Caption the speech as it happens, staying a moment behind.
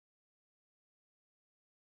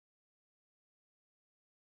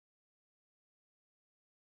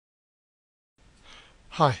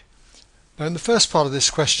Hi. Now in the first part of this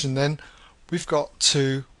question then, we've got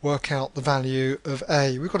to work out the value of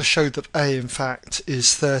A. We've got to show that A in fact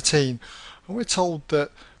is 13. And we're told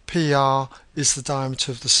that PR is the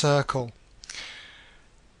diameter of the circle.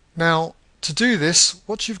 Now to do this,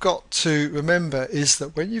 what you've got to remember is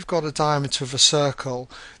that when you've got a diameter of a circle,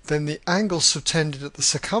 then the angle subtended at the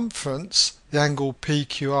circumference, the angle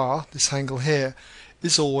PQR, this angle here,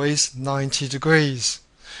 is always 90 degrees.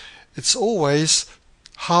 It's always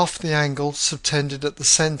half the angle subtended at the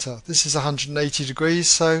center. This is 180 degrees,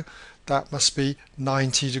 so that must be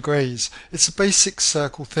 90 degrees. It's a basic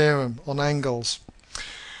circle theorem on angles.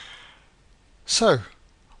 So,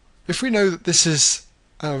 if we know that this is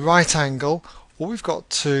a right angle, all we've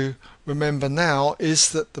got to remember now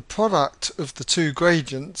is that the product of the two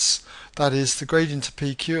gradients, that is the gradient of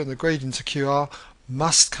PQ and the gradient of QR,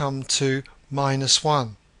 must come to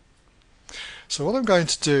 -1. So what I'm going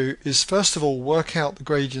to do is first of all work out the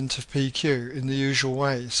gradient of PQ in the usual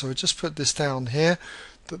way. So I just put this down here,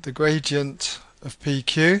 that the gradient of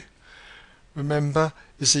PQ, remember,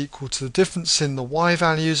 is equal to the difference in the y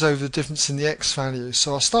values over the difference in the x values.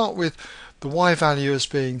 So I'll start with the y value as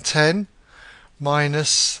being 10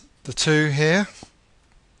 minus the 2 here,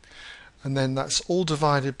 and then that's all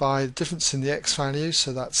divided by the difference in the x value,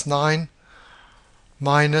 so that's 9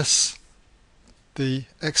 minus the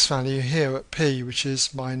x value here at P, which is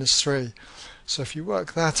 -3. So if you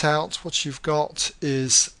work that out, what you've got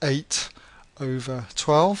is 8 over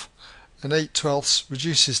 12, and 8/12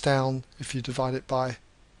 reduces down, if you divide it by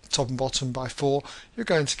top and bottom by 4, you're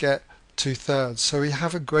going to get 2/3. So we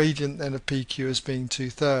have a gradient then of PQ as being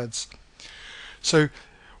 2/3. So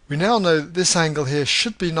we now know that this angle here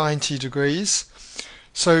should be 90 degrees,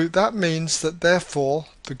 so that means that therefore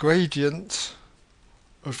the gradient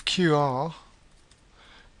of QR,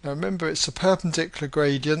 now remember it's a perpendicular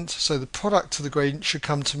gradient, so the product of the gradient should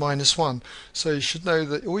come to -1. So you should know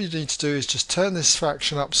that all you need to do is just turn this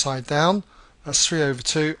fraction upside down, that's 3 over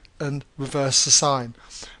 2, and reverse the sign.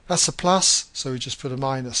 That's a plus, so we just put a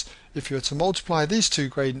minus. If you were to multiply these two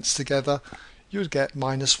gradients together, you would get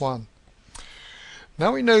 -1.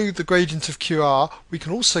 Now we know the gradient of QR, we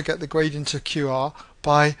can also get the gradient of QR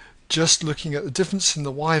by just looking at the difference in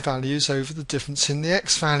the y values over the difference in the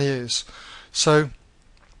x values. So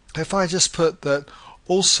if I just put that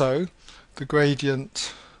also the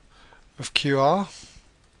gradient of QR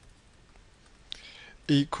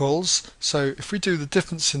equals, so if we do the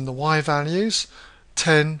difference in the y values,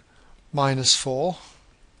 10 minus 4,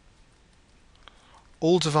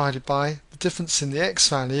 all divided by the difference in the x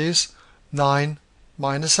values, 9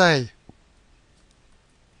 minus a.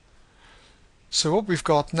 So what we've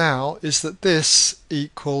got now is that this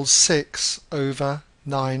equals 6 over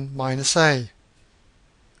 9 minus a.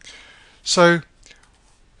 So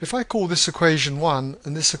if I call this equation 1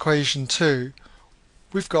 and this equation 2,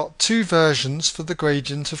 we've got two versions for the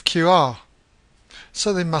gradient of QR.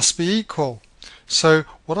 So they must be equal. So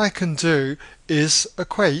what I can do is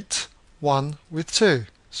equate 1 with 2.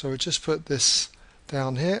 So we'll just put this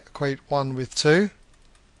down here, equate 1 with 2.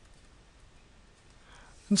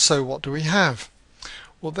 And so what do we have?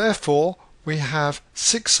 Well, therefore we have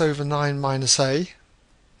 6 over 9 minus a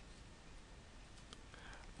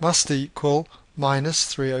must equal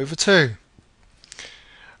 -3 over 2.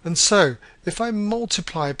 And so if I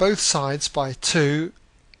multiply both sides by 2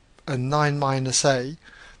 and 9 minus a,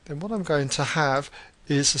 then what I'm going to have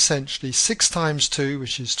is essentially 6 times 2,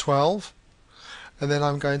 which is 12, and then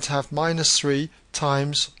I'm going to have -3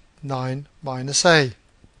 times 9 minus a.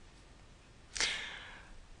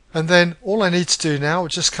 And then all I need to do now, will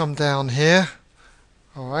just come down here,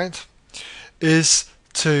 alright, is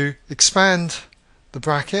to expand the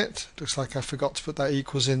bracket. Looks like I forgot to put that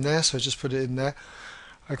equals in there, so just put it in there.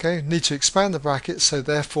 Okay, need to expand the bracket, so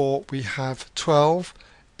therefore we have 12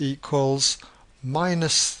 equals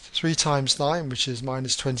 -3 times 9, which is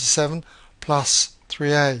 -27, plus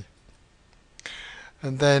 3a.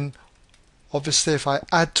 And then obviously if I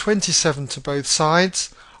add 27 to both sides,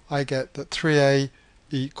 I get that 3a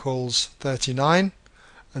equals 39,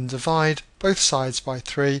 and divide both sides by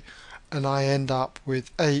 3, and I end up with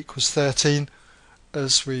a equals 13,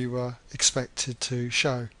 as we were expected to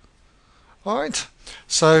show. Alright,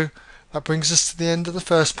 so that brings us to the end of the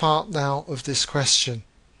first part now of this question.